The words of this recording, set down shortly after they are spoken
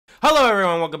Hello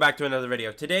everyone, welcome back to another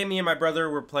video. Today me and my brother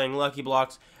were playing Lucky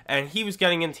Blocks and he's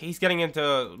getting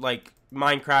into like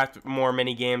Minecraft more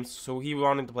mini games. So he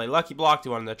wanted to play Lucky Blocks,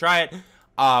 he wanted to try it.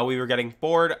 We were getting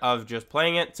bored of just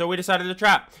playing it, so we decided to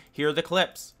trap. Here are the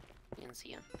clips. You can see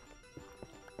him.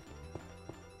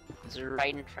 He's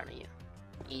right in front of you.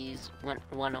 He's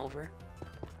one over.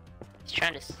 He's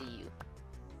trying to see you.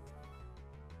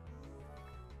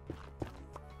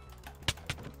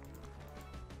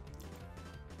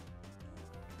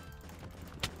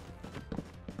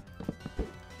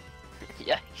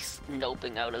 Yeah, he's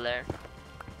noping out of there.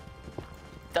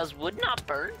 Does wood not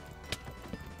burn?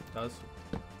 Does.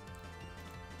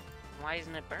 Why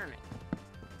isn't it burning?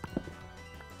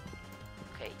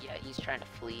 Okay, yeah, he's trying to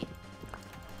flee.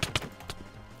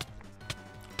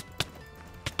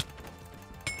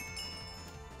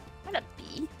 What a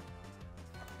bee?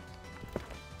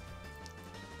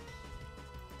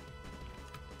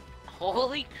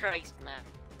 Holy Christ, man.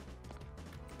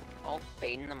 Oh,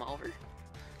 baiting them over?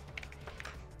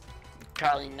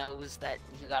 Charlie knows that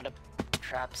you got a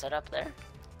trap set up there.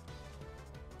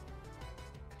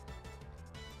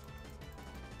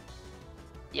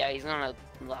 Yeah, he's gonna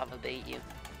lava bait you.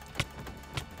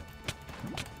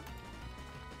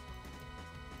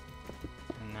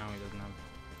 And now he doesn't have.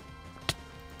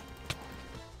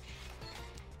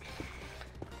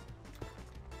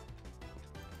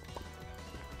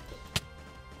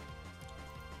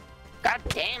 God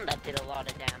damn, that did a lot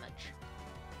of damage.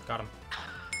 Got him.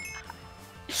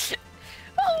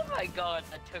 Oh my god,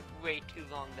 that took way too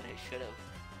long than it should have.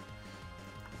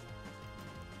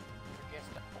 We're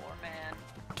just a four-man.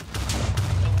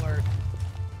 Don't work.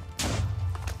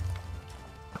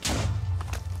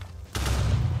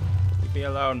 Leave me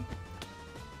alone.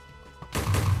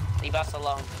 Leave us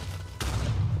alone.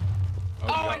 Oh,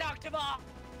 I knocked him off!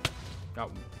 Got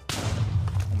one.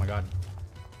 Oh my god.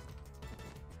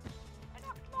 I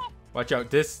knocked him off! Watch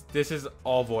out, this is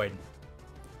all void.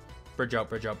 Bridge out,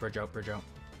 bridge out, bridge out, bridge out.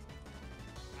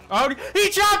 Oh, he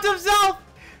trapped himself!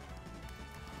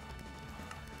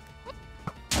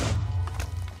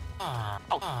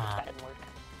 Oh, that didn't work.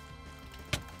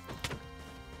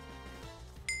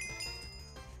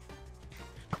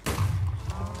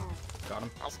 Got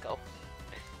him. Let's go.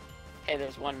 Hey,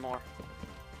 there's one more.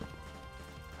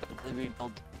 Quickly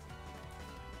rebuild.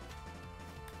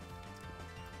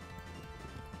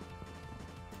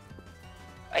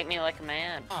 Fight me like a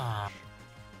man.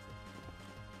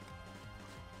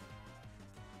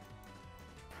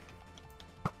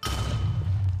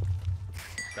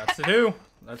 That's the two.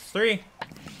 That's three.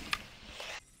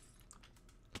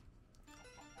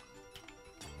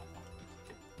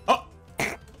 Oh!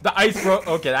 The ice broke.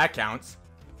 Okay, that counts.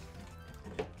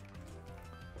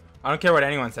 I don't care what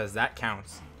anyone says. That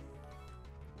counts.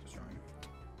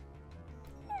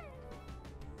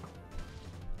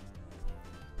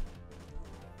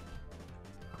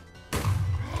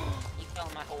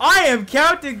 I am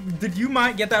counting. Did you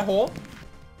might get that hole?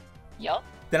 Yup.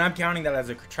 Then I'm counting that as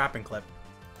a trapping clip.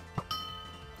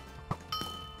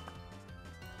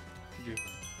 GG.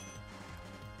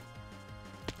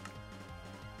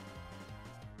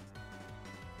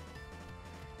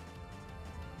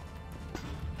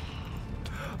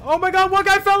 Oh my god, one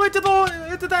guy fell into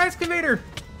the excavator.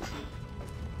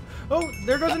 Oh,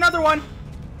 there goes another one.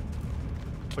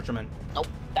 Push him in. Nope,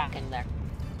 back in there.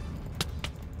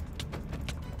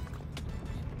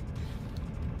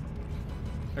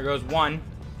 There goes one.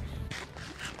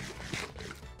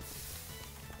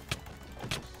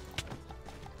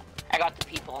 I got the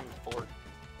people on the fort.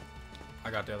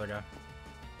 I got the other guy.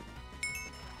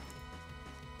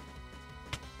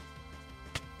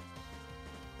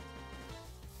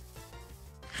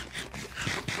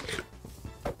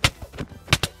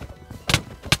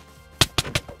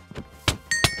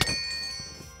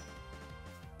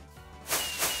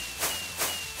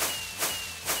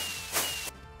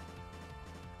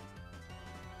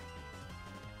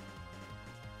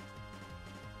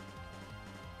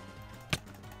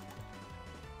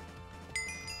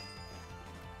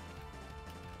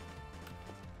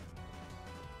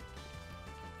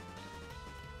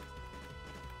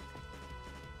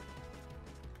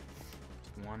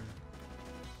 One.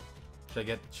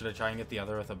 Should I try and get the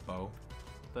other with a bow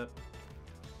clip?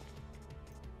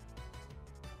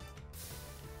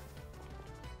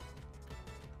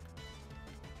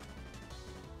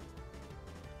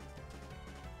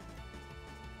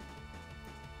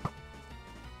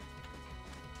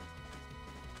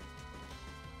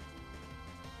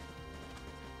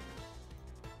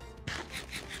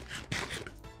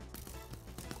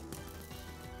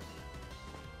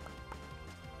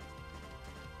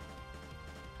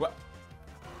 What?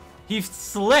 He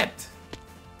slipped.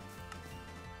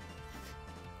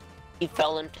 He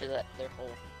fell into their hole.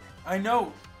 I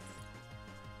know.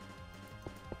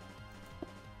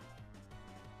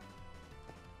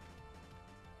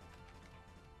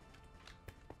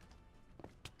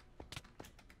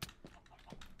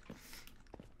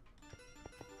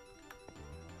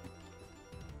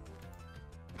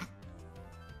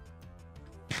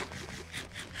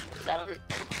 Is that an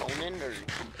opponent or?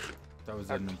 That was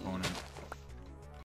an opponent.